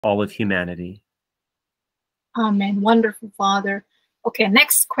all of humanity. Amen. Wonderful, Father. Okay,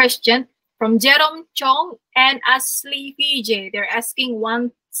 next question from Jerome Chong and Ashley VJ. They're asking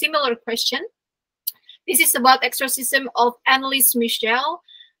one similar question. This is about exorcism of Anneliese Michel.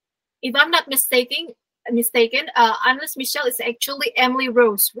 If I'm not mistaken, Anneliese Michel is actually Emily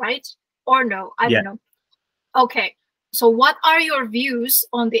Rose, right? Or no? I don't know. Okay. So what are your views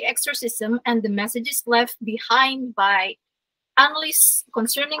on the exorcism and the messages left behind by Anneliese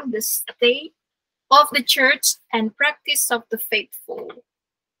concerning the state of the church and practice of the faithful?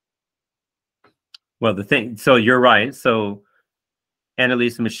 Well, so you're right. So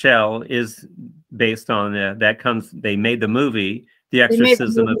Anneliese Michel is based on they made the movie, The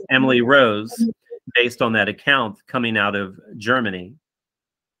Exorcism of Emily Rose, based on that account coming out of Germany.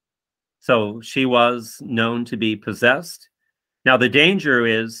 So she was known to be possessed. Now, the danger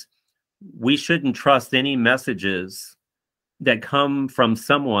is we shouldn't trust any messages that come from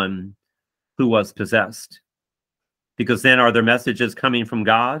someone who was possessed, because then are their messages coming from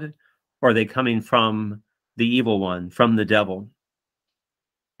God, or are they coming from the evil one, from the devil?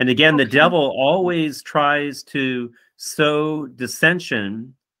 And again, the devil always tries to sow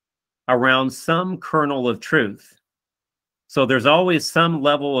dissension around some kernel of truth. So there's always some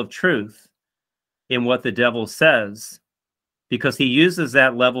level of truth in what the devil says, because he uses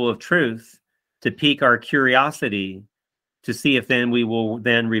that level of truth to pique our curiosity to see if then we will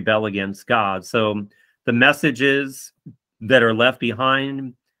then rebel against God. So the messages that are left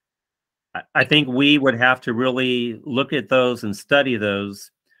behind, I think we would have to really look at those and study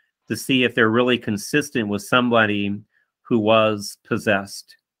those to see if they're really consistent with somebody who was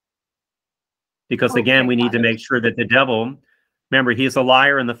possessed. Because again, we need to make sure that the devil, remember, he's a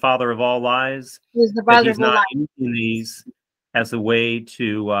liar and the father of all lies. He's not using these as a way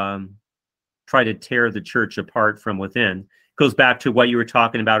to try to tear the church apart from within. Goes back to what you were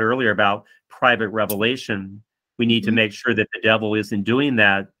talking about earlier about private revelation. We need to make sure that the devil isn't doing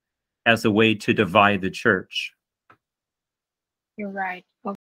that as a way to divide the church. You're right.